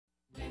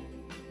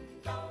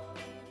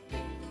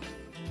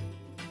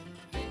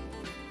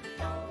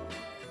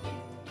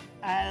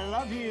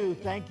love you.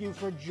 Thank you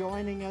for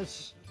joining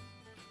us.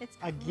 It's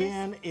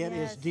Again, it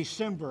is yes.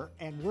 December,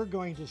 and we're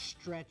going to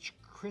stretch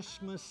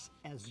Christmas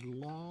as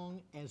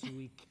long as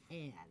we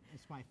can.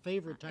 It's my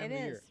favorite time It of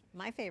year. is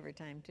my favorite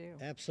time too.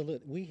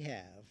 Absolutely. We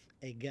have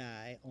a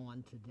guy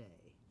on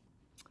today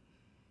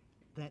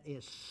that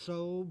is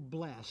so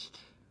blessed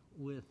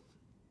with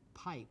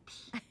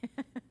pipes.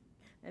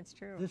 That's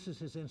true. This is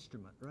his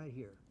instrument right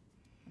here.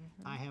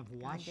 I have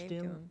watched gave to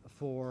him him.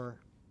 for,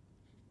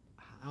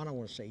 I don't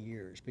want to say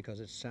years because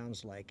it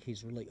sounds like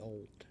he's really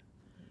old.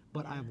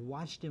 But I've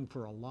watched him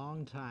for a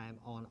long time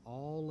on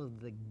all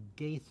of the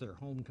Gaither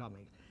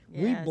homecomings.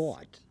 We Yes.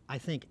 bought, I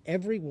think,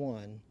 every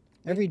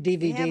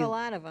DVD. We have a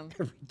lot of them.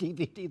 Every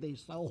DVD they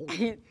sold.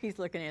 He's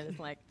looking at us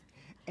like,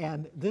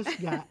 And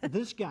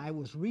this guy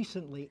was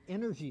recently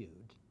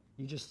interviewed.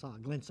 You just saw a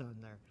glimpse on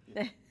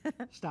there.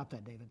 Stop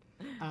that, David.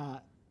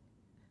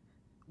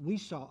 We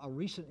saw a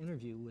recent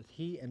interview with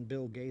he and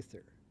Bill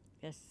Gaither.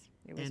 yes,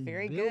 it was And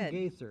very Bill good.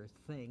 Gaither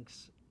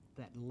thinks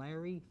that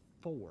Larry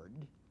Ford,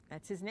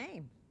 That's his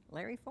name,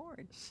 Larry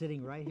Ford.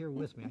 sitting right here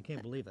with me, I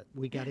can't believe it.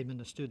 We got him in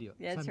the studio.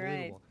 It's That's right.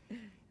 unbelievable.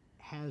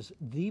 Has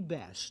the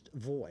best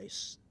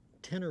voice,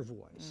 tenor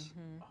voice.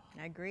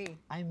 I agree.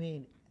 I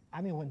mean,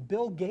 when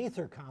Bill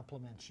Gaither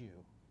compliments you,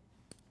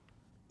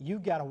 you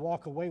got to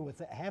walk away with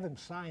it. Have him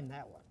sign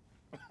that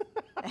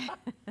one.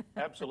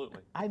 Absolutely.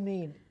 I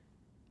mean,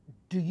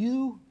 do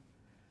you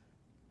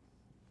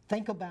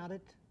think about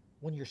it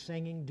when you're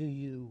singing? Do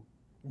you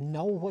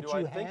know what Do you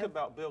I have? think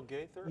about Bill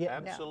Gaither? Yeah,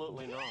 no.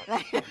 Absolutely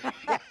not.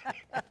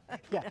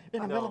 Yeah,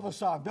 in the middle of a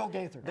song, Bill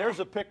Gaither. There's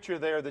a picture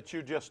there that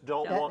you just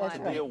don't That- want that's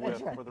to right, deal that's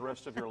with right. for the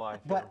rest of your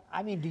life. But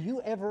I mean, do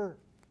you ever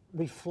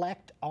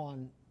reflect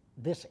on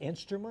this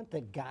instrument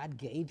that God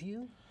gave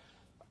you?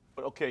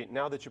 But okay,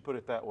 now that you put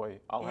it that way,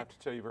 I'll have to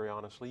tell you very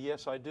honestly,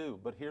 yes, I do.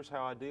 But here's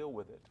how I deal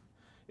with it.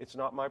 It's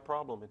not my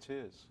problem, it's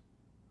his.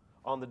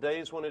 On the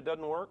days when it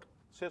doesn't work,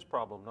 it's his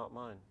problem, not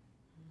mine.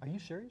 Are you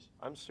serious?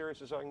 I'm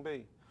serious as I can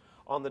be.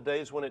 On the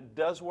days when it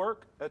does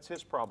work, that's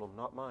his problem,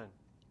 not mine.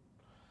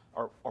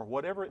 Or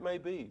whatever it may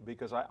be,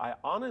 because I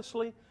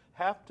honestly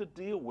have to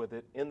deal with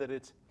it in that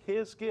it's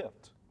his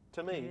gift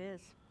to me. It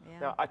is. Yeah.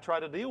 Now, I try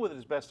to deal with it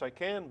as best I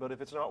can, but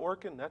if it's not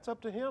working, that's up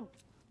to him.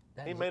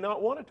 That He is may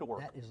not want it to work.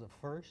 That is the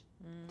first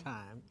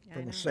time I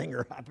from know. a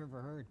singer I've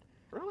ever heard.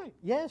 Really?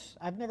 Yes,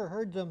 I've never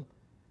heard them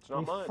It's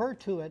not mine. refer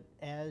to it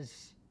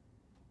as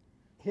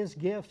his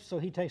gift, so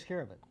he takes care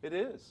of it. It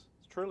is.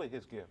 It's truly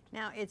his gift.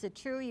 Now, is it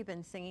true you've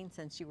been singing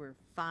since you were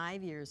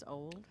 5 years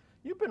old?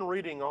 You've been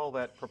reading all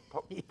that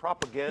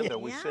propaganda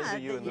we send to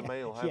you in the Yeah,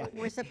 mail, yeah. haven't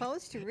you? We're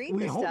supposed to read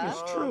We the hope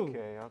stuff. it's true.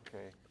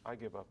 Okay. I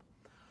give up.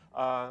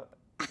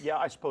 Yeah,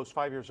 I suppose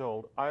 5 years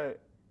old. I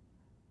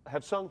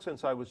have sung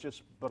since I was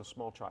just but a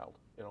small child,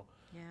 you know.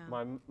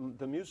 Yeah.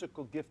 The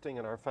musical gifting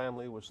in our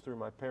family was through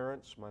my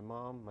parents, my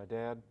mom, my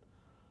dad.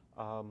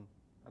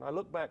 And I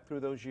look back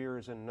through those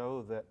years and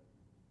know that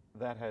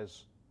that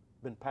has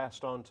been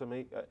passed on to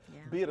me,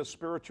 be it a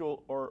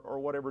spiritual or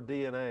whatever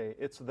DNA,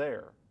 it's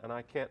there, and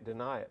I can't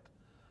deny it.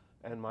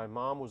 And my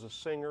mom was a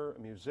singer, a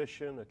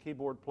musician, a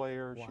keyboard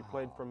player. She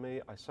played for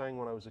me. I sang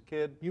when I was a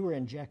kid. You were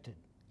injected.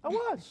 I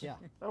was. Yeah.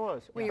 I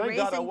was. Were you Thank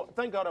God, raising-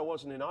 thank God I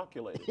wasn't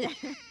inoculated.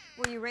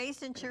 Were you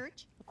raised in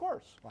church? Of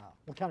course. Wow.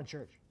 What kind of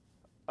church?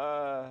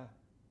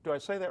 Do I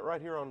say that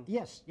right here on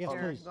Yes, Sure,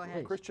 please. go ahead.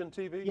 please. Christian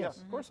TV? Yes.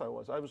 Of course I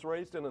was. I was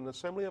raised in an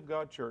Assembly of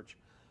God church.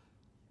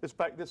 In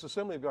fact, this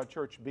Assembly of God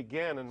church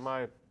began in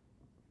my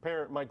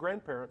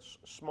grandparents'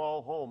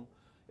 small home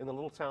in the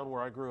little town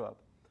where I grew up.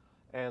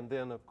 And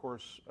then, of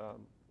course,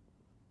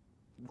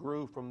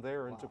 grew from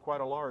there into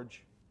quite a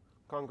large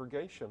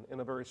congregation in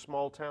a very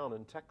small town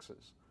in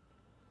Texas.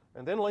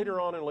 And then later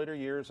on, in later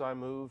years, I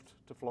moved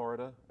to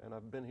Florida, and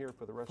I've been here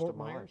for the rest Fort of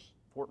my life. Myers?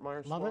 Fort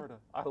Myers, Love it? Florida.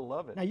 I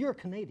love it. Now, you're a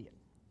Canadian.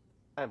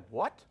 And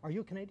what? Are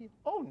you a Canadian?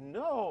 Oh,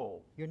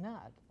 no. You're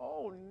not.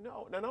 Oh,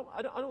 no. No,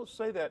 I don't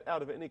say that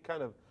out of any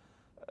kind of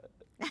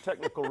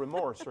technical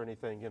remorse or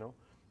anything, you know.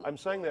 I'm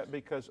saying that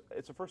because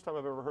it's the first time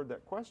I've ever heard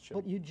that question.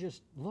 But you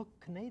just look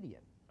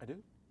Canadian. I do?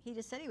 He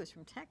just said he was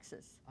from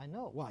Texas. I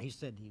know. Well, he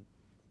said he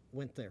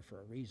went there for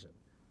a reason.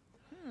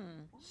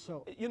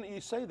 So, You know, you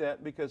say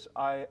that because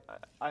I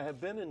have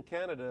been in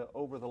Canada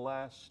over the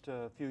last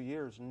few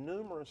years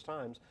numerous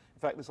times. In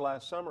fact, this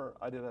last summer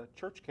I did a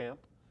church camp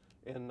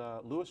in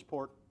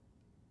Lewisport,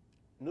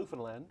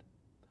 Newfoundland,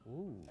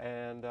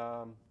 and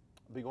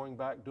be going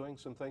back doing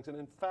some things. And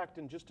in fact,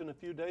 in a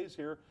few days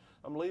here,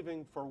 I'm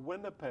leaving for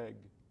Winnipeg.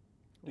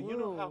 Do you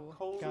know how Ooh.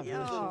 cold God it is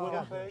bless in you. God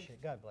Winnipeg? bless you.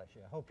 God bless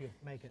you. I hope you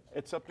make it.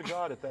 It's up to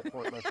God at that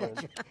point, my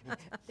friend.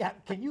 Yeah,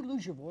 can you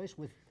lose your voice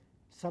with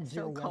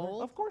sub-zero weather?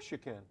 cold? Of course you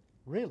can.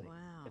 Really?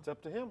 Wow. It's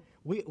up to him.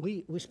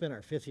 We spent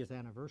our 50th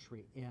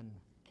anniversary in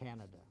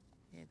Canada.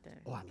 At the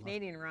Oh, I love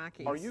Canadian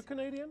Rockies. Are you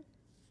Canadian?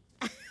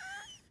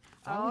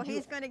 Oh, would you-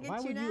 he's going to get why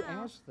you would now. you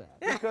ask that?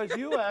 Because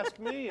you asked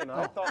me, and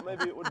I thought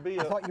maybe it would be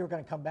I a... thought you were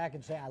going to come back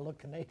and say I look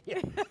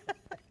Canadian.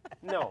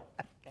 No.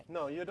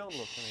 No, you don't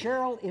look Canadian.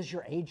 Cheryl is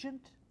your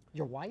agent?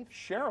 Your wife?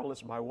 Cheryl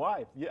is my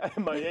wife. Yeah,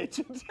 my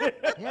agent.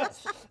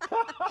 Yes.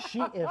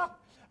 She is.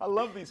 I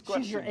love these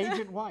questions. She's your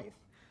agent wife.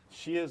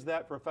 She is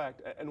that for a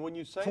fact. And when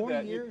you say 40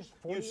 that, years?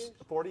 40 years?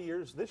 40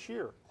 years this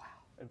year. Wow.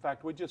 In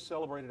fact, we just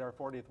celebrated our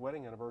 40th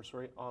wedding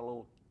anniversary on a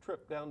little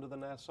trip down to the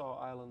Nassau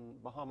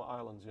Island, Bahama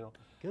Islands, you know.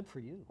 Good for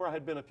you. Where I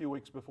had been a few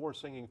weeks before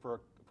singing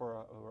for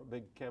a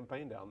big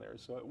campaign down there.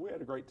 So we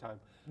had a great time.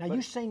 Now,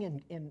 you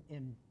sing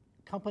in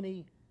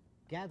company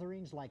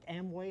gatherings like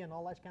Amway and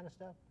all that kind of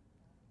stuff?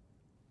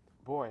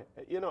 Boy,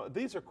 you know,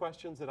 these are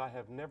questions that I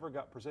have never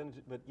got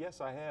presented, but yes,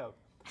 I have.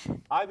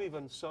 I've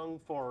even sung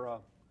for,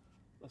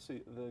 let's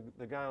see,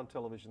 the guy on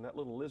television, that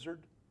little lizard.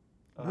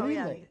 Oh,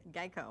 yeah, Really?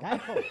 Geico.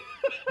 Geico.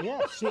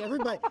 Yeah, see,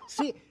 everybody,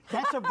 see,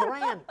 that's a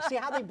brand. See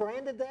how they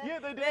branded that? Yeah,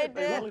 they did.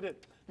 They really did.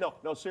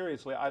 No,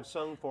 seriously, I've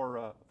sung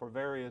for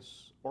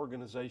various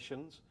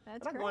organizations.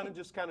 That's and I go in great. and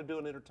just kind of do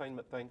an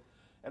entertainment thing.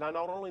 And I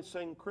not only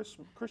sing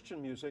Christian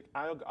music,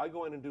 I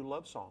go in and do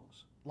love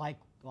songs. Like,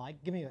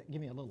 give me a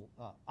little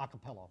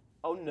acapella.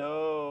 Oh,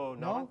 no, not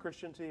No? on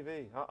Christian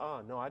TV.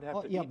 No, I'd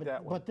have to Yeah, eat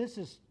that one. but this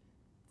is,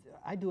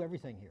 I do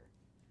everything here.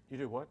 You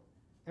do what?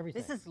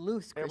 Everything. This is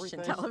loose Christian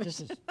Everything?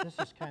 television. This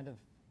is kind of,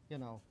 you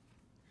know,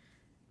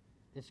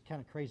 it's kind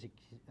of crazy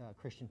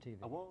Christian TV.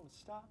 I want to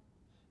stop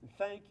and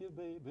thank you,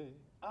 baby.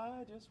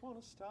 I just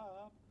want to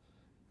stop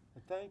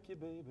and thank you,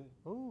 baby.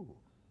 Ooh.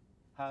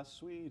 How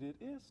sweet it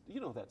is. You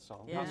know that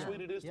song. Yeah. How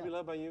sweet it is to be Yeah.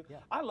 loved by you. Yeah.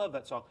 I love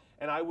that song.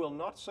 And I will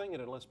not sing it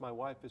unless my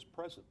wife is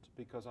present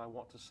because I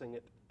want to sing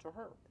it to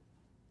her.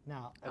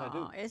 Now, And I do.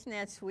 Oh, isn't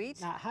that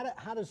sweet? now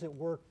how does it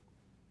work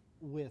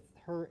with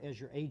her as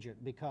your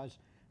agent? Because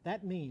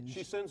that means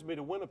She sends me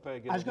to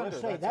Winnipeg in I was the going to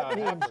winter. say That's how that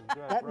it means happens.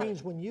 Right, that right.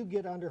 means when you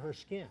get under her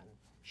skin,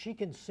 she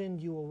can send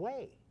you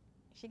away.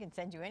 She can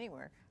send you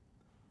anywhere.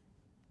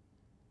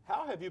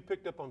 How have you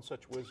picked up on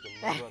such wisdom,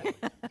 my brother?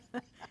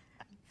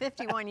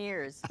 51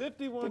 years.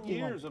 51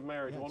 years of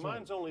marriage. Yeah, Well, that's right.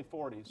 mine's only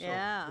 40. So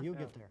Yeah. You'll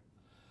get there.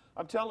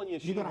 I'm telling you,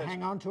 she You going to has-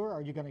 hang on to her, or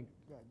are you going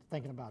to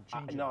thinking about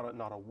changing?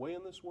 not a way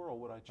in this world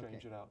would I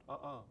change it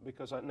out.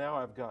 Because now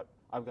I've got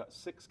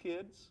 6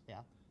 kids,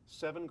 Yeah.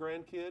 7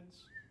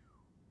 grandkids.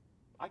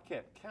 I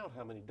can't count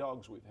how many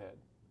dogs we've had.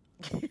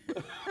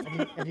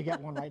 Have you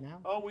got one right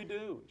now? Oh, we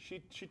do. She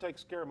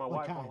takes care of my What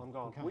wife kind? while I'm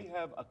gone. What kind? We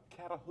have a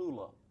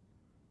Catahoula.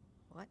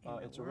 What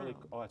in It's the a really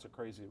world? it's a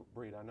crazy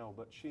breed, I know,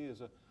 but she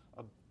is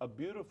a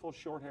beautiful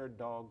short-haired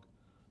dog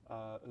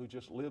who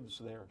just lives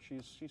there.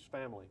 She's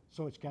family.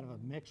 So it's kind of a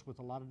mix with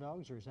a lot of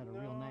dogs, or is that a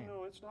real name?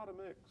 No, it's not a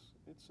mix.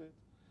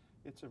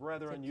 It's a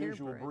rather It's a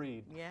unusual purebred.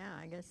 breed. Yeah,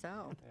 I guess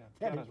so.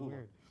 Yeah, That is Catahoula.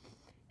 weird.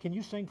 Can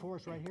you sing for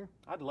us right here?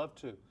 I'd love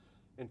to.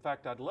 In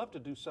fact, I'd love to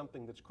do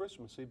something that's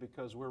Christmassy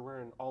because we're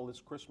wearing all this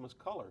Christmas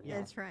color. you know?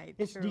 That's right.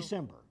 It's true.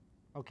 December,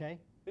 okay?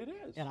 It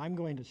is. And I'm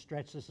going to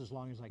stretch this as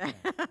long as I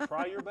can.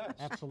 Try your best.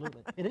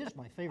 Absolutely. It is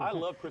my favorite. I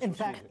time. love Christmas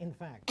music. In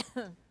fact,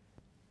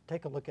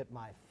 take a look at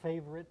my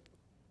favorite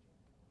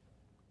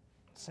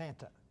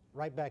Santa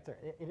right back there.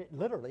 It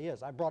literally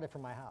is. I brought it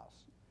from my house.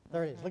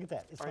 There it is. Look at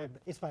that.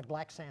 It's my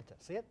black Santa.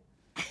 See it?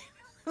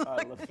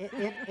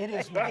 It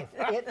is my.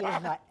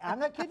 I'm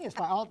not kidding. It's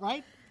my all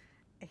right.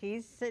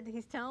 He's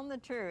telling the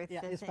truth. Yeah,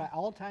 isn't it's he? my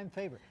all-time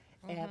favorite.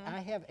 And I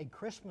have a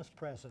Christmas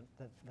present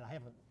that I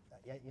haven't.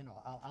 You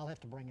know, I'll have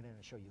to bring it in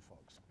and show you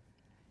folks.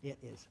 It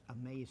is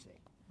amazing.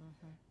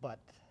 But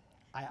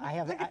I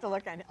have. Look at the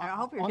look on. I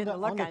hope you're on getting the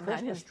look the on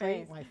Christmas his tree,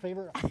 face. my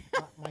favorite.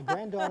 My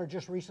granddaughter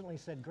just recently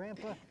said,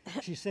 "Grandpa,"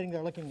 she's sitting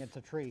there looking at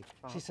the tree.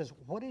 She says,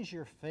 "What is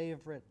your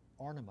favorite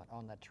ornament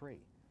on that tree?"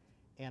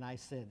 And I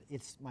said,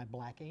 "It's my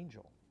black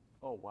angel."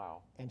 Oh,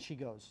 wow. And she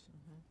goes,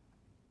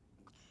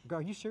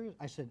 "Are you serious?"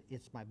 I said,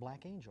 "It's my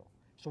black angel."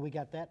 So we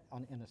got that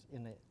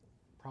in a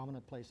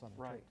prominent place on the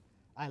tree. Right.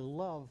 I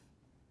love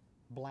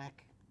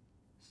black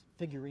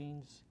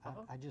figurines.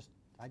 I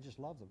just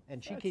love them.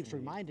 And she That's keeps neat.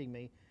 reminding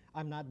me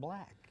I'm not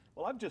black.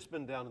 Well, I've just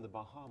been down in the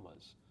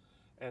Bahamas,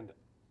 and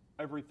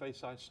every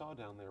face I saw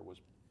down there was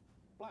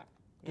black.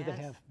 Do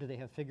Yes. they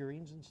have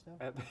figurines and stuff?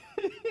 And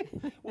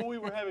well, we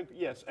were having,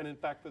 yes, and in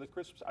fact, for the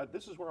Christmas,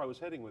 this is where I was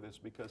heading with this,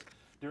 because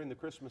during the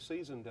Christmas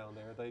season down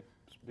there, they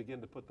begin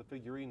to put the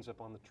figurines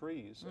up on the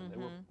trees, and they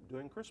were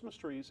doing Christmas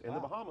trees in the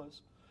Wow.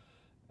 Bahamas,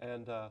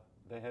 and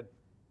they had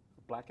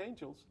black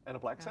angels and a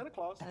black Santa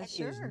Claus. That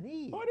Sure. is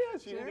neat. Oh, it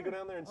is. You need to go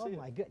down there and Oh see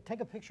my it. God! Take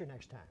a picture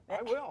next time.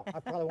 I will. I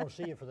probably won't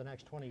see you for the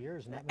next 20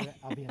 years, and that means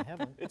I'll be in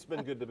heaven. It's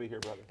been good to be here,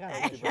 brother. God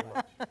Thank you bless very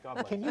much. God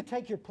bless. Can you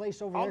take your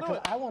place over I'll there? do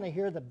Because it. I want to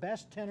hear the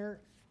best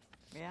tenor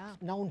Yeah.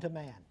 known to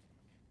man,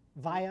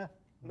 via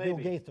Bill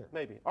Maybe. Gaither.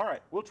 Maybe. All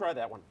right, we'll try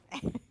that one.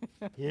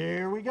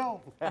 Here we go.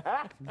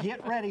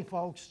 Get ready,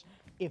 folks.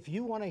 If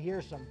you want to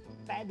hear some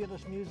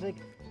fabulous music,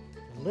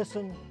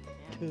 listen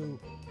to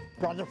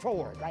Brother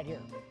Ford right here.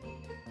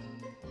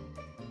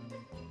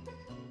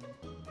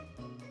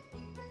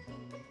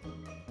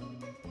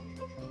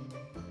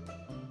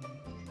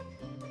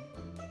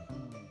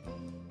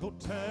 Go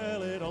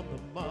tell it on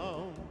the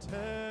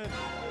mountain,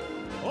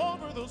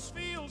 over those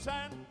fields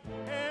and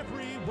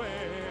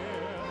everywhere.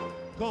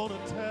 Gonna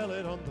tell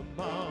it on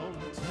the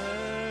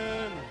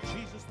mountain,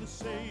 Jesus the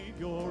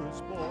Savior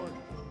is born.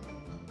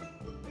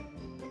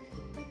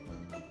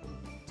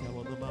 Tell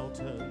on the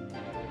mountain,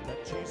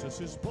 that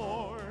Jesus is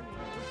born.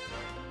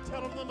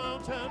 Tell on the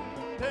mountain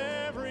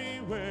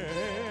everywhere.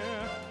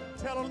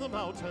 Tell on the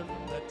mountain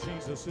that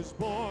Jesus is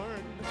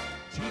born.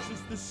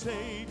 Jesus the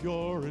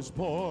Savior is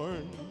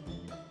born.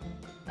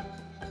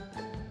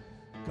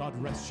 God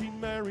rest ye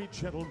merry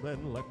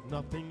gentlemen, let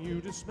nothing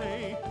you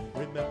dismay.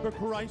 Remember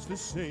Christ the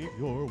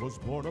Savior was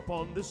born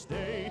upon this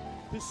day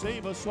to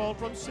save us all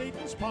from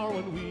Satan's power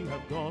when we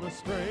have gone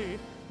astray.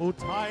 O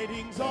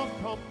tidings of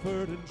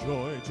comfort and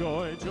joy,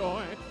 joy,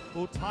 joy.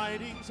 O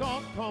tidings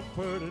of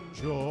comfort and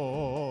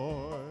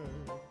joy.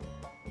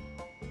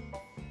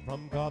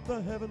 From God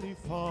the Heavenly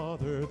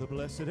Father, the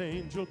blessed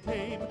angel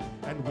came,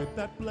 and with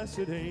that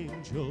blessed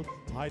angel,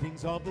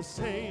 tidings of the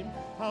same,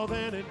 how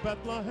then in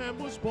Bethlehem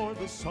was born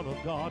the Son of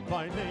God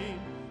by name.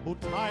 O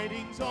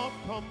tidings of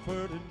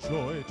comfort and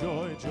joy,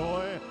 joy,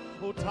 joy.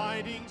 O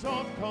tidings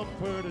of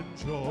comfort and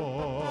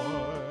joy.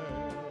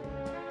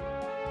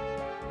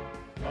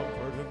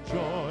 Comfort and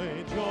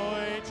joy,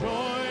 joy,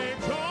 joy,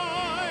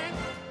 joy.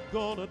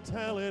 Gonna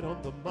tell it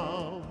on the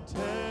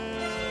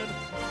mountain,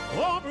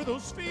 over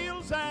those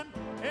fields and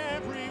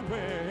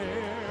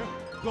everywhere.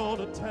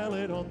 Gonna tell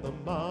it on the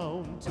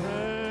mountain.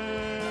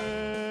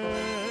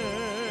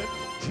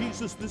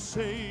 Jesus the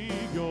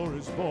Savior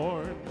is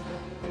born.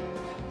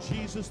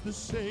 Jesus the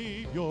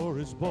Savior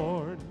is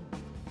born.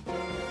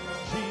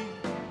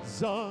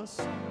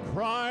 Jesus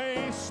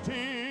Christ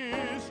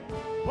is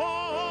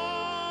born.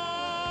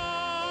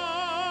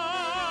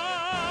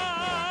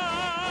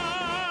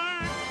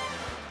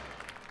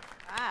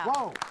 Wow.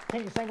 Whoa!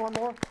 Can you sing one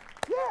more?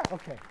 Yeah.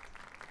 Okay.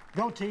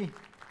 Go T.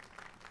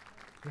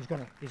 He's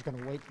gonna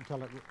wait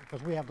until it,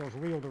 because we have those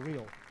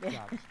reel-to-reel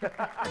jobs.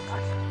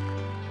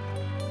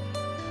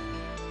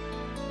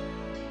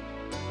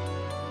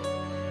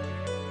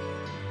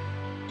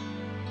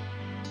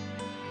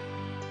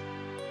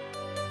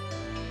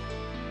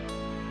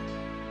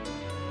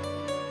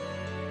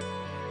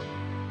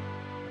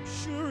 I'm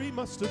sure he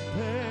must have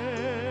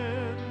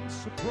been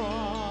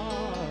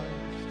surprised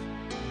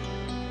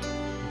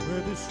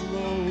where this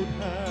road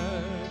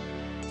had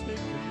taken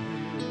him.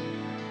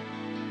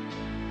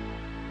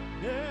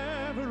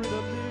 Never in a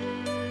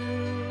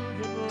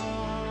million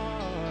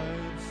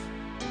lives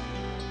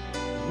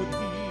would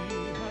he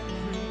have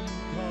dreamed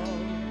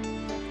of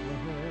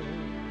Bethlehem.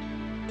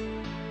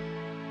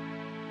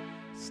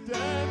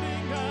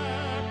 Standing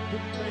at the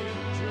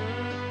manger,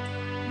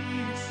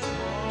 he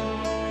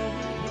saw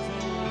his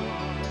own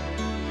life.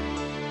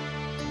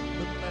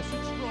 The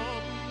message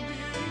from the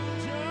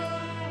angel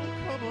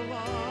come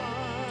alive.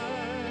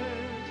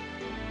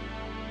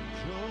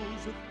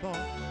 Joseph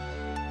thought,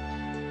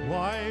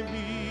 why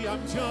me?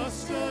 I'm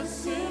just a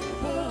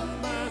simple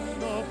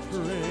man of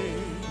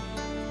trade.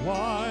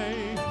 Why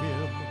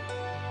him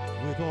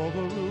with all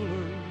the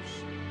rulers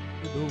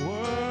in the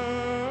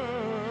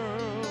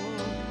world?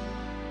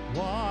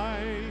 Why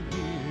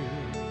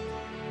here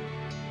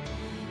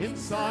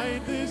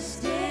inside this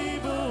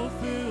stable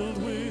filled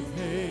with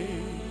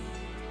hay?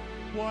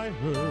 Why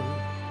her?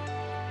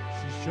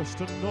 She's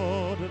just an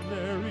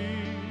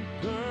ordinary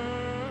girl.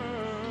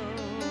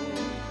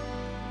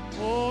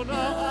 Oh,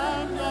 now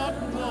I'm not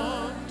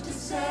one to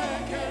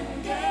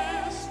second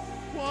guess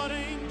what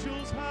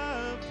angels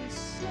have to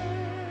say,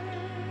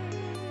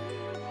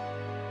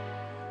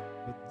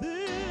 but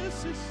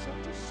this is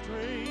such a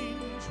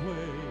strange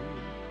way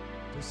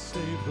to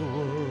save the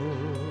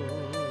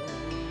world.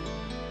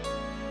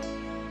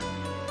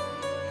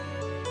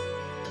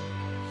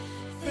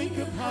 Think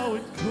of how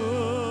it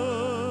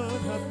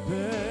could have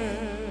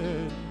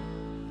been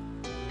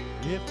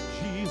if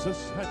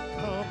Jesus had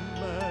come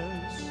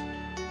as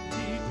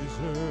he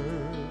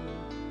deserved.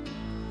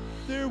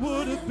 There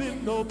would have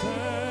been no Bethlehem,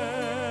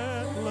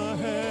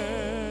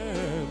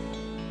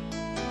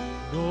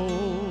 no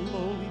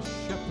lowly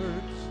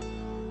shepherds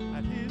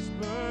at his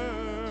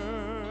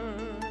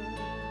birth.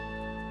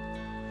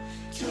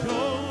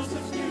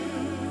 Joseph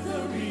knew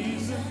the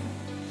reason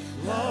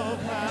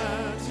love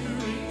had to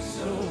reach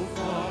so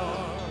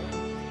far,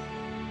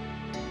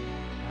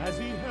 as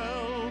he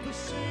held the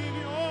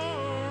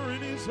Savior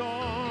in his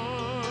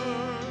arms.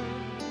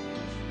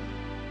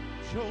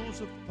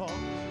 Joseph thought,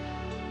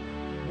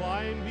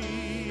 why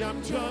me?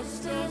 I'm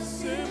just a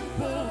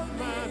simple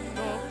man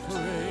of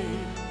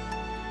trade.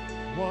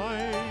 Why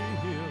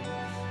him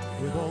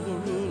with all the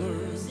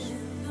rulers in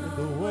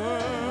the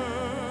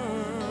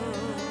world?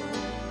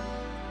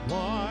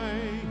 Why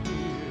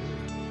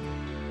here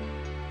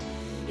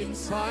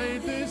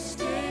inside this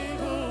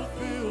stable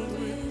filled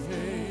with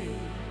hay?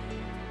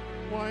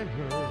 Why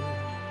her?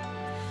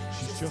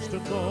 She's just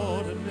an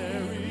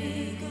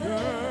ordinary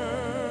girl.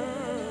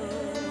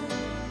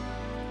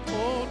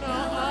 Oh,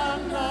 now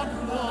I'm not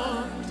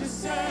one to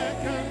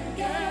second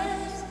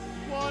guess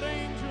what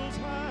angels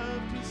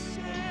have to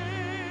say,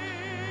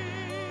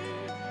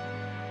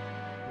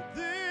 but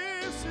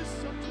this is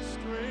such a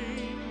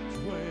strange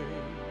way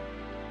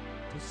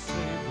to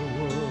save the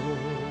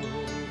world.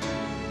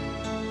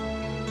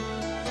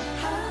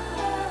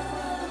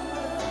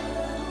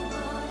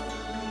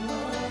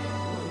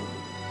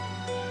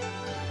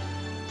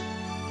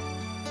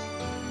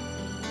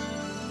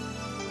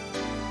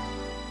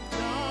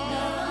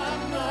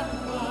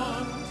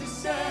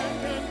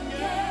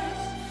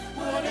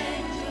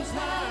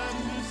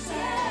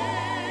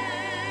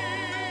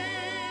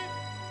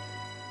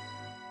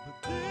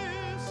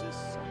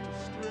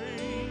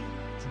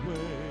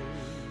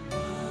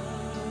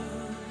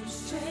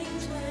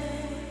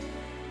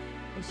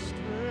 a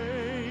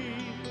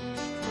strange,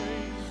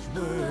 strange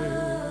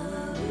way.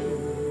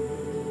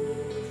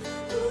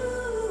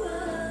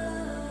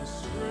 A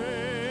strange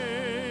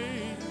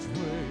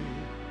way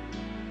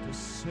to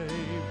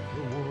save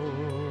the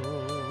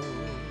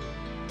world.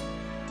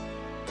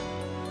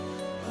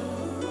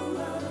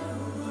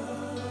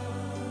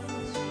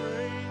 A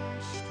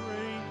strange,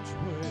 strange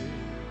way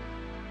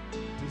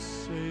to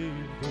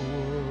save the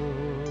world.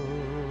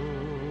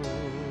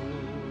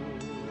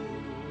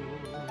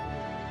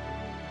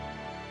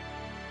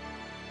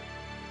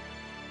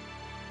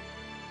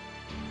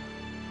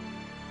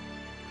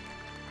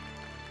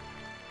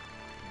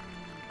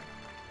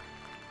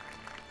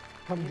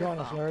 Come join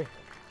us, Beautiful. Larry.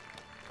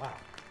 Wow.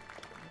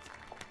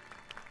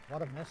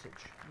 What a message.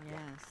 Yes.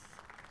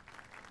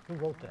 Who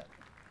wrote that?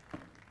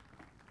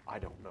 I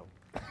don't know.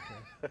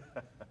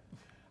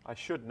 I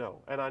should know,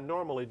 and I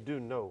normally do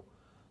know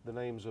the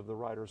names of the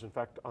writers. In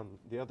fact, on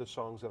the other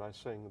songs that I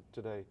sing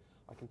today,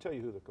 I can tell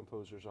you who the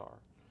composers are.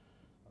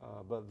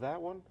 But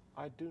that one,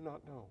 I do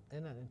not know.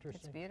 Isn't that It's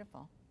interesting?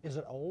 beautiful. Is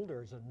it old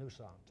or is it a new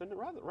song? It's a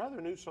rather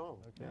new song.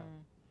 Yeah.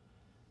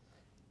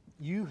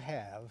 You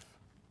have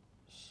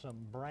some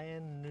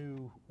brand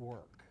new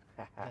work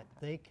that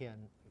they can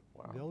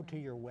go to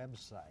your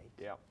website.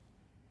 Yeah.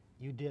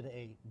 You did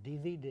a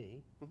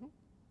DVD,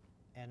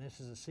 and this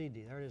is a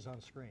CD. There it is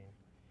on screen.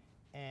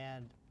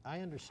 And I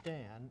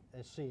understand,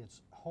 let's see,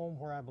 it's Home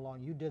Where I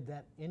Belong. You did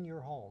that in your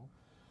home,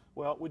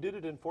 Well, we did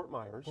it in Fort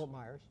Myers Fort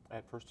Myers.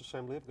 at First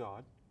Assembly of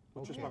God,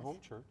 which is my Yes. home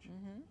church.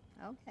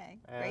 Okay.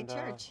 And, Great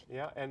church.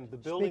 Yeah, and the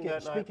building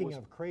that night Speaking was.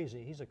 of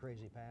crazy, he's a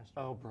crazy pastor.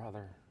 Oh,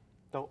 brother,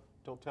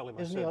 don't tell him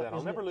I Isn't said he a- that. I'll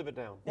isn't never he- live it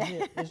down.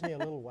 Isn't he a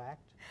little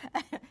whacked?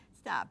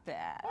 Stop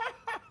that.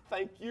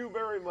 Thank you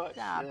very much.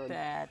 Stop Sharon.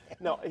 that.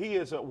 No, he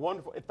is a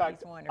wonderful. In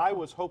fact, He's wonderful. I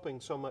was hoping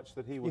so much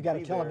that he would You got to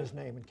be tell him there. his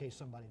name in case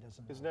somebody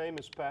doesn't know. His name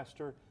is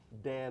Pastor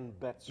Dan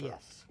Betzer.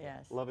 Yes.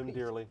 Yes. Love him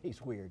dearly.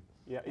 He's weird.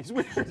 Yeah, he's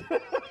weird.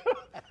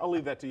 I'll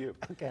leave that to you.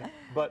 Okay.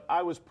 But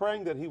I was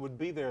praying that he would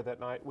be there that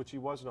night, which he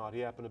was not. He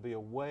happened to be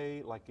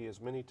away, like he is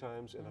many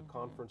times, in a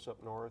conference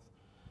up north.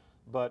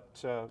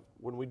 But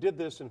when we did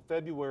this in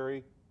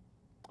February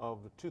of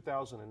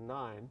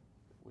 2009,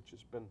 which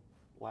has been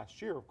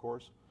last year, of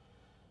course,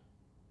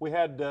 we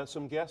had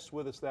some guests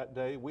with us that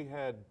day. We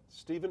had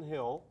Stephen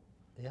Hill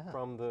Yeah.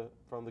 from the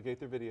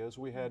Gaither videos.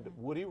 We had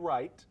Woody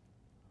Wright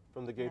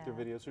from the Gaither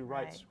Yeah, videos, who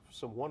writes right.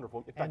 some wonderful.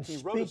 In And fact,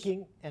 he wrote us.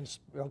 speaking,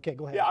 okay,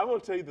 go ahead. Yeah, I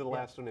want to tell you the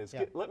last one is.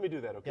 yeah. Let me do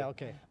that, okay? Yeah,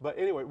 okay. But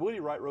anyway, Woody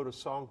Wright wrote a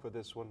song for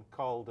this one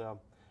called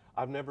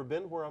I've Never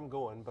Been Where I'm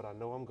Going, but I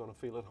Know I'm Going to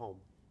Feel at Home.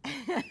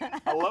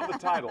 I love the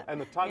title, and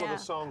the title Yeah. of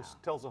the song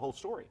tells the whole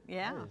story.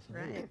 Yeah. That is neat.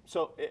 Right.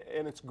 So,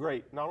 and it's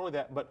great. Not only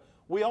that, but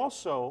we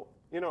also,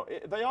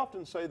 they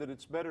often say that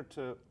it's better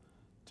to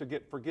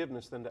get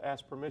forgiveness than to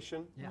ask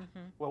permission. Yeah.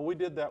 Well, we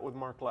did that with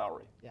Mark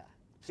Lowry. Yeah.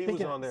 He was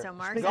Speaking- on there. So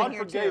Mark's God in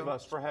here forgave too.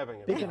 us for having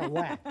him. Speaking of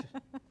whacked,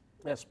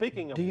 Now,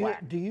 speaking of do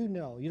whack, you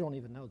know, you don't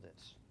even know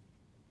this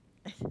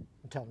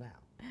until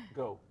now.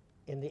 go.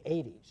 In the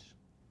 80s,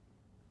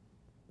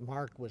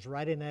 Mark was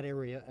right in that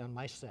area on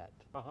my set,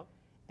 Uh-huh.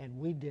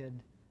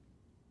 and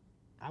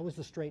I was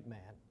the straight man,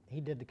 he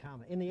did the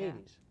comedy, in the Yeah.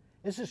 80s.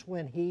 This is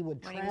when he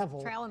would When travel. he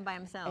was traveling by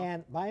himself.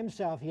 And by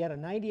himself, he had a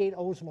 98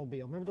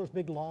 Oldsmobile. Remember those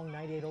big, long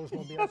 98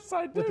 Oldsmobiles? Yes,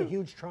 I With the do.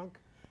 huge trunk?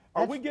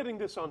 Are That's- we getting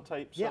this on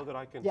tape so Yeah, that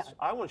I can? yeah.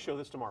 I want to show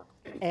this to Mark.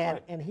 And,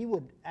 Right. and he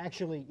would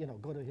actually,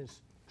 go to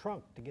his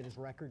trunk to get his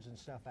records and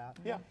stuff out.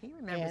 Yeah. He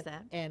remembers and,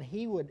 that. And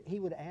he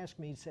would ask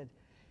me, he said,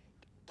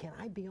 can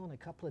I be on a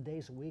couple of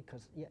days a week?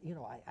 Because,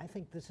 I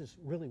think this is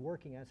really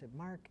working. I said,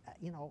 Mark,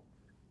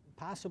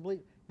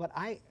 possibly. But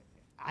I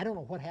don't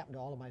know what happened to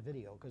all of my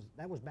video, because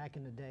that was back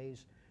in the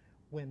days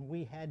when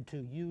we had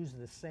to use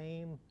the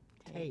same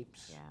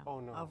tapes Yeah. Oh,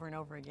 no. Over and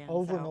over again.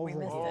 over so and over we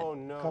again. missed Oh, it.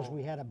 no. Because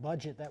we had a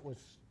budget that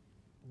was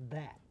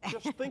that.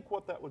 Just think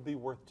what that would be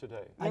worth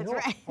today. I That's know.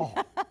 right.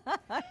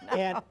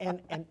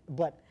 Oh.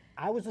 But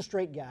I was the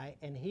straight guy,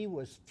 and he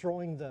was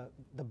throwing the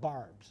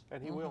barbs.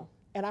 And he will.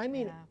 And I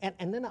mean, Yeah.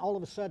 and then all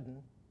of a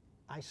sudden,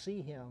 I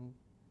see him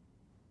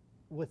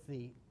with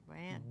the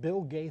Man.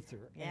 Bill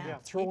Gaither Yeah. and Yeah.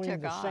 He throwing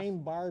took the off.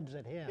 same barbs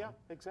at him. Yeah,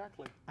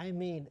 exactly. I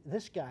mean,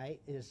 this guy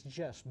is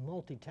just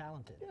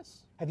multi-talented.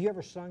 Yes. Have you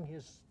ever sung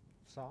his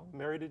song?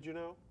 Mary, did you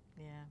know?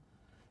 Yeah.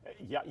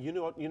 Yeah, you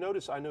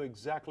notice I know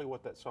exactly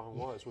what that song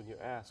was when you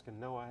ask, and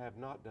no, I have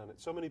not done it.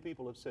 So many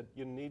people have said,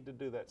 you need to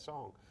do that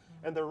song.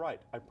 And they're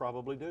right, I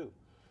probably do.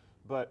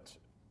 But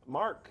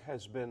Mark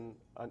has been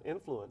an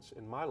influence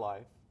in my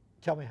life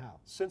Tell me how.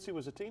 since he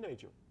was a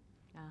teenager.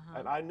 Uh-huh.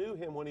 And I knew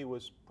him when he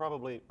was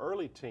probably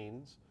early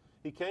teens.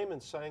 He came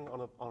and sang on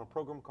a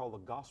program called the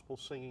Gospel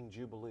Singing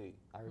Jubilee,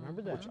 I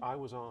remember that. which I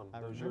was on I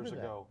those remember years that.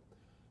 ago.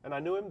 And I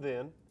knew him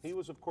then. He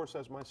was, of course,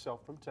 as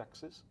myself, from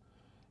Texas.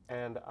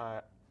 And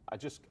I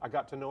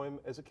got to know him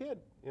as a kid,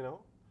 And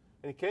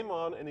he came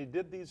on and he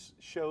did these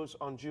shows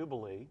on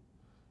Jubilee.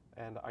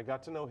 And I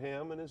got to know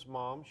him and his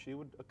mom. She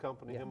would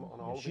accompany him on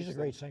all of She's these a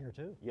great things. singer,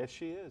 too. Yes,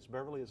 she is.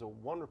 Beverly is a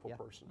wonderful Yeah.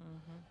 person.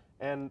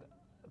 And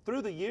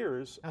through the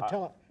years, Now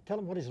tell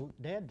him what his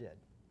dad did.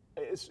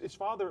 his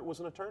father was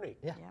an attorney.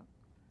 Yeah. Yep.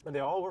 And they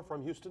all were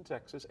from Houston,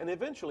 Texas. And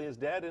eventually his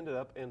dad ended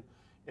up in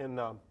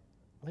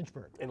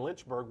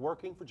Lynchburg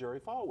working for Jerry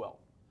Falwell.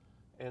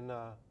 And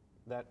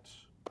that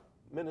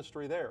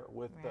ministry there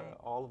with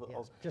all of the...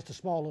 Yes, just a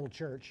small little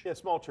church. Yeah,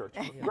 small church.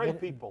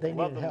 Great people. They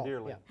Loved needed them help,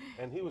 dearly.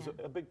 yeah. And he was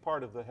a big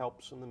part of the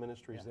helps and the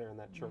ministries there in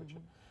that church.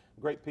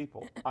 Great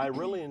people. I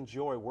really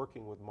enjoy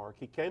working with Mark.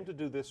 He came to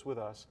do this with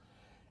us.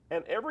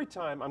 And every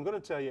time, I'm going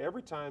to tell you,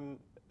 every time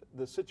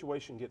the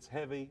situation gets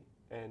heavy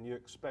and you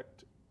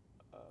expect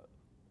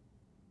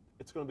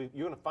you're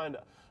going to find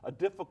a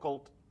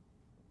difficult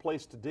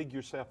place to dig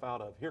yourself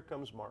out of, here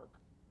comes Mark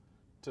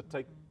to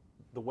take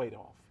the weight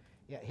off.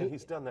 Yeah, and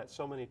he's done that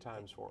so many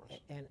times for us.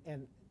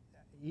 And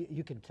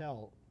you can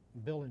tell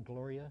Bill and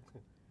Gloria,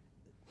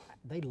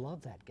 they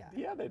love that guy.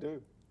 Yeah, they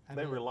do.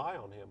 They rely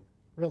on him.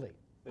 Really?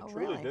 They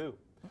truly do.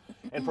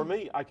 And for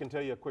me, I can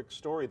tell you a quick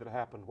story that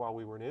happened while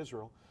we were in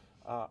Israel.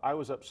 I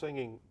was up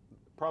singing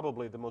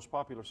probably the most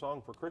popular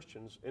song for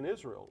Christians in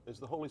Israel is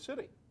The Holy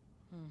City.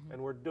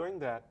 And we're doing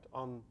that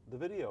on the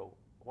video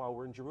while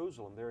we're in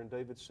Jerusalem, there in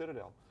David's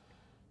Citadel.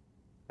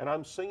 And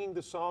I'm singing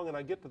the song and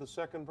I get to the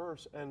second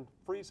verse and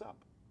freeze up.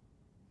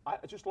 I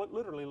just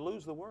literally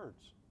lose the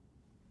words.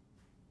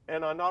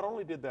 And I not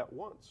only did that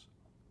once,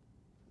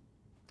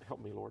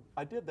 help me Lord,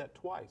 I did that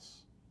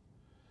twice.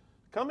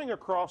 Coming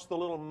across the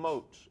little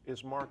moat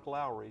is Mark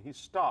Lowry. He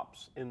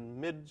stops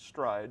in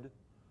mid-stride,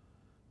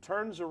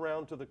 turns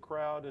around to the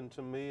crowd and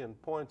to me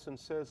and points and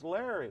says,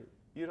 "Larry,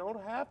 you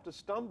don't have to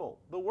stumble.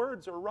 The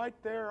words are right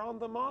there on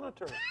the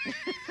monitor."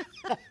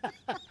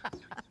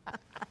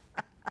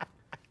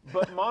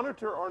 But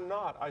monitor or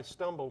not, I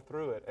stumbled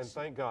through it, and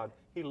thank God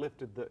he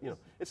lifted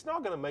it's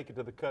not going to make it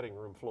to the cutting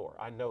room floor.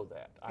 I know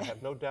that. I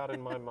have no doubt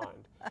in my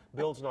mind.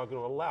 Bill's not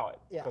going to allow it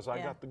because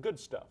I got the good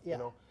stuff,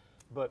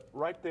 But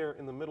right there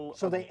in the middle.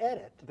 So they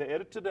edit. They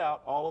edited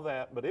out all of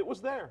that, but it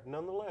was there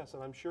nonetheless,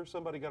 and I'm sure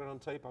somebody got it on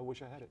tape. I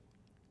wish I had it.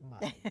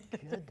 My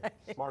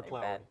goodness. Mark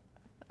Lowry.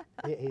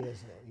 He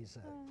is. He's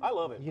I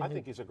love him. I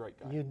think he's a great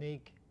guy.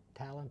 Unique,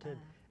 talented.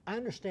 I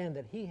understand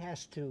that he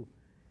has to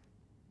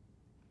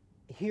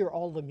hear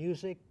all the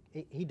music.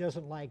 He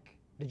doesn't like.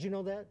 Did you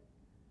know that?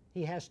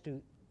 He has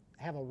to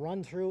have a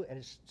run through and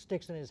it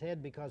sticks in his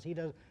head because he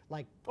doesn't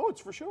like. Oh,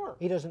 it's for sure.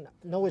 He doesn't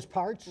know his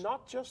parts.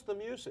 Not just the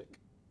music.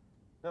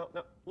 Now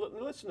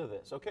listen to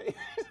this, okay?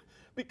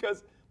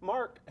 Because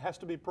Mark has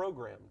to be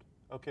programmed,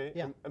 okay?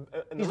 Yeah.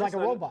 And he's like a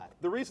robot.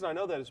 The reason I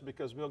know that is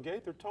because Bill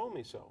Gaither told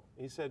me so.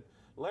 He said,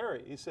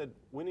 "Larry," he said,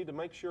 "we need to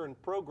make sure and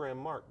program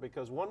Mark,"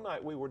 because one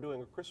night we were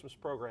doing a Christmas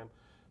program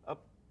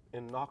up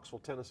in Knoxville,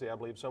 Tennessee, I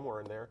believe, somewhere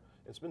in there.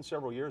 It's been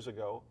several years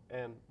ago,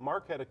 and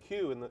Mark had a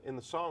cue in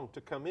the song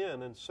to come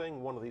in and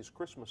sing one of these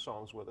Christmas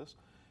songs with us,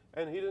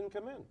 and he didn't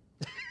come in.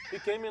 He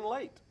came in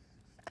late.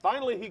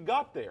 Finally, he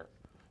got there,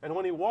 and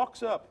when he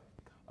walks up,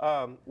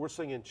 we're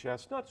singing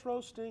 "Chestnuts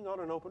Roasting on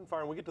an Open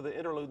Fire," and we get to the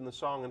interlude in the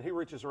song, and he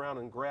reaches around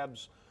and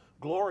grabs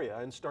Gloria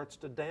and starts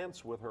to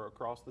dance with her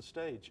across the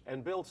stage.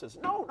 And Bill says,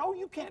 no,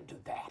 you can't do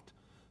that.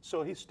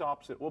 So he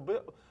stops it. Well,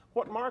 Bill,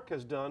 what Mark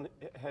has done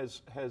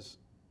has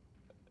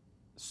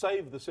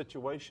saved the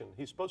situation.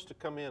 He's supposed to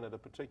come in at a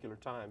particular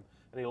time,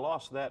 and he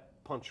lost that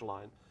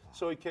punchline.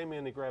 So he came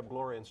in, he grabbed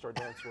Gloria and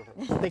started dancing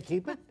with her. They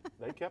keep it?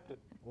 They kept it.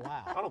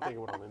 Wow. I don't think it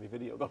went on any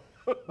video, though.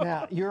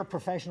 Now, you're a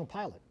professional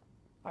pilot.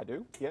 I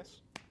do,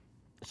 yes.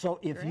 So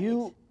if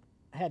you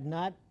had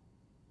not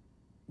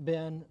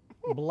been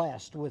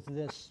blessed with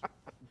this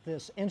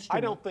instrument, I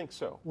don't think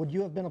so. Would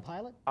you have been a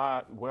pilot?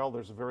 Well,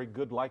 there's a very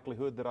good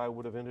likelihood that I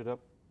would have ended up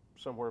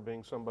somewhere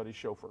being somebody's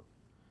chauffeur.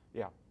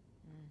 Yeah.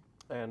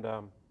 And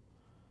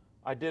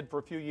I did for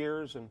a few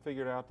years and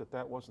figured out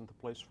that wasn't the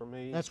place for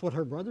me. That's what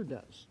her brother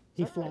does.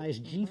 He flies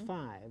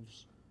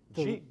G5s.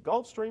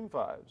 Gulfstream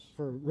 5s.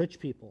 For rich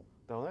people.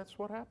 No, that's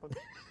what happened.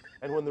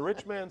 And when the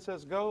rich man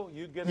says go,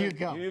 you get You it.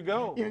 go. You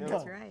go. You go.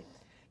 That's right.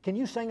 Can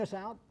you sing us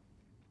out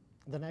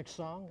the next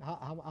song?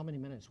 How many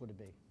minutes would it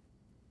be?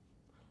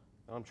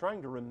 I'm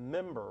trying to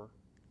remember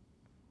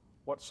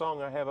what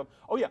song I have up.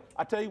 Oh yeah,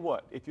 I tell you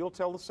what. If you'll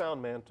tell the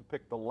sound man to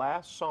pick the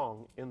last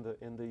song in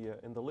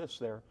the list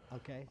there,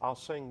 okay, I'll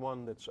sing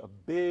one that's a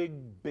big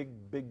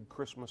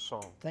Christmas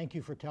song. Thank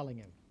you for telling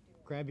him.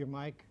 Grab your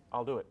mic.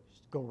 I'll do it.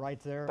 Just go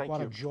right there. Thank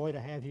what you. a joy to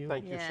have you.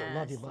 Thank you, sir. Yes,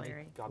 Love you, buddy.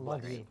 Larry. God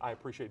Love bless you. I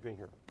appreciate being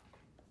here.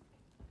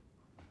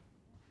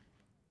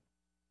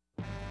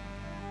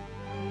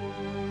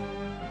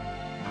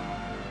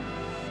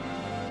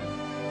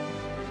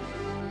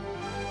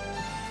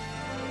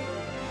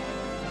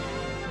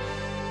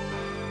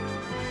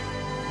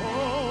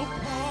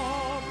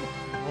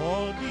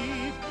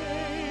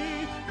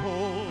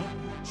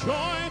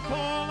 Joyful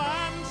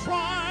and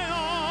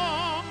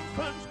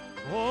triumphant,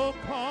 oh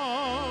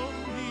come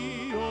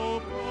ye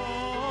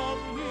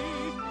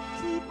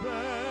to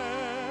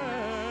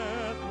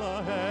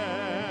Bethlehem.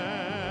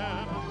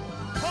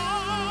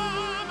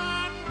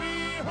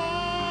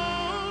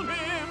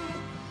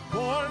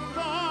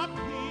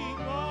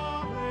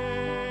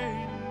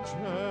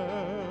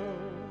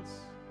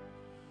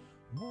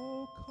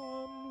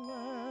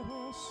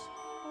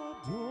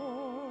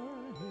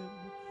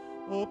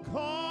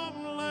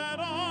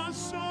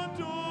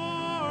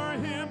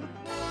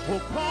 Oh,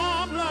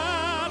 come,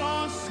 let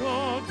us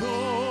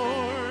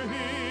adore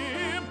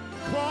him,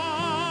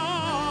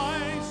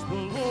 Christ the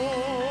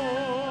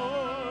Lord.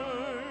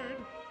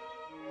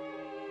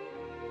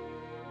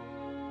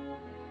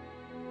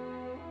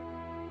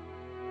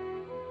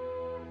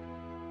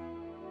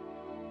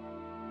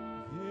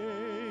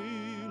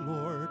 Yea,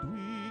 Lord,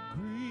 we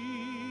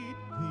greet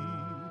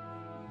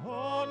thee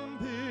on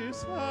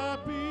this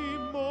happy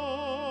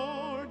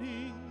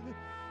morning.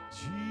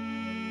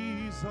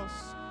 Jesus,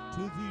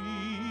 to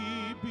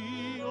thee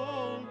be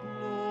all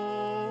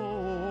glory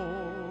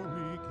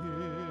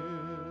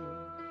give.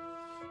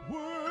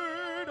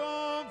 Word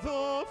of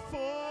the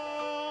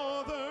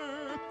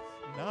Father,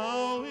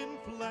 now in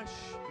flesh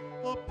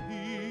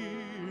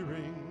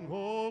appearing.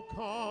 Oh,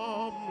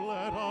 come,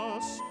 let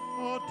us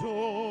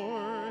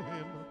adore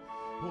him.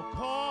 Oh,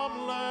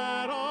 come,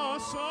 let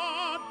us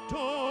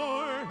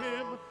adore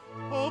him.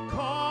 Oh,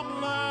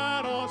 come,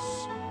 let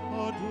us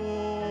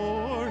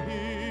adore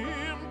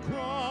him,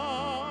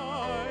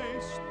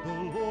 Christ the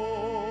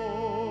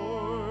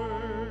Lord.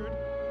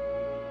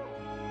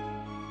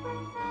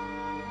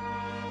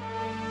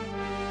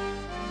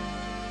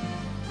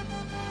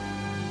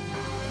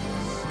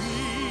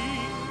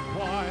 Sing,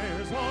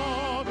 choirs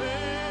of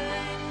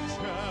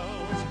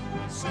angels,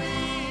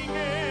 sing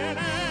in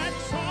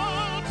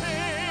exaltation.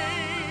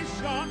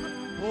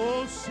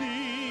 Oh,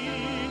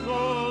 sing,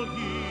 all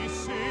ye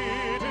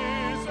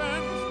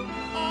citizens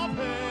of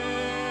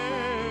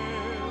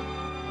heaven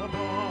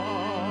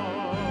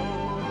above.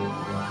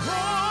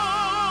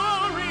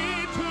 Glory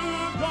to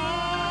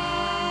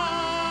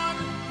God,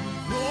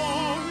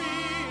 glory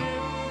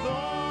in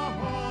the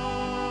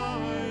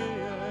highest.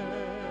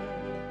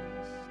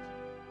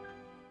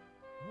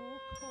 Oh,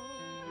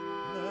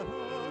 come, let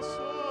us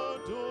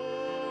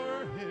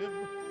adore him.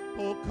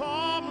 Oh,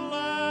 come,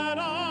 let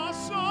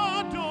us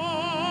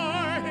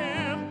adore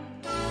him.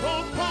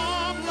 Oh,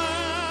 come,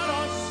 let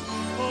us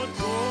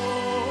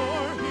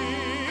adore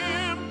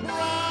him,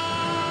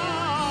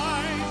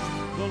 Christ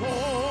the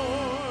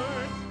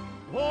Lord.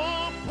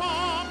 Oh,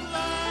 come,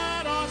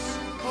 let us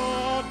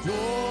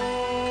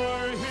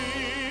adore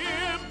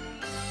him,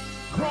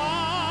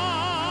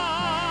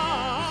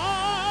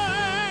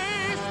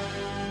 Christ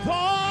the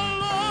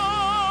Lord.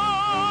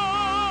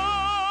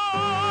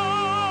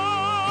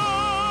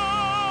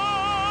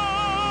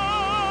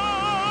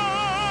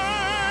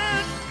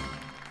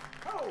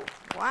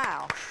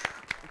 Wow.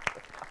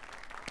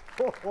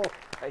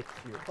 Thank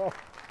you.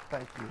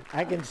 Thank you.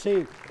 I can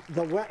see,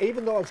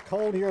 even though it's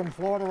cold here in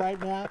Florida right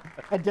now,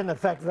 it didn't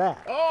affect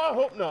that. Oh, I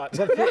hope not.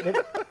 Did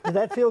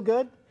that feel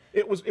good?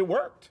 It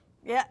worked.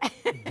 Yeah.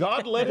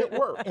 God let it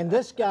work. And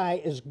this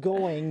guy is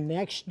going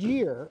next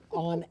year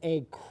on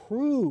a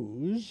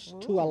cruise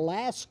to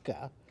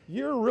Alaska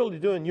You're really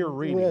doing your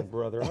reading, With-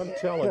 brother. I'm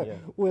telling you.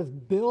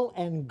 with Bill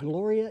and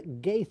Gloria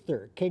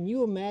Gaither. Can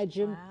you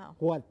imagine Wow.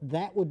 what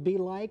that would be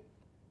like?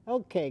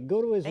 Okay,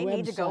 go to his They website.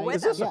 need to go with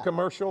Is this him. a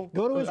commercial?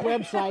 Go to his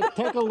website,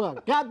 take a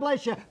look. God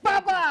bless you.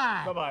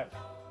 Bye-bye. Bye-bye.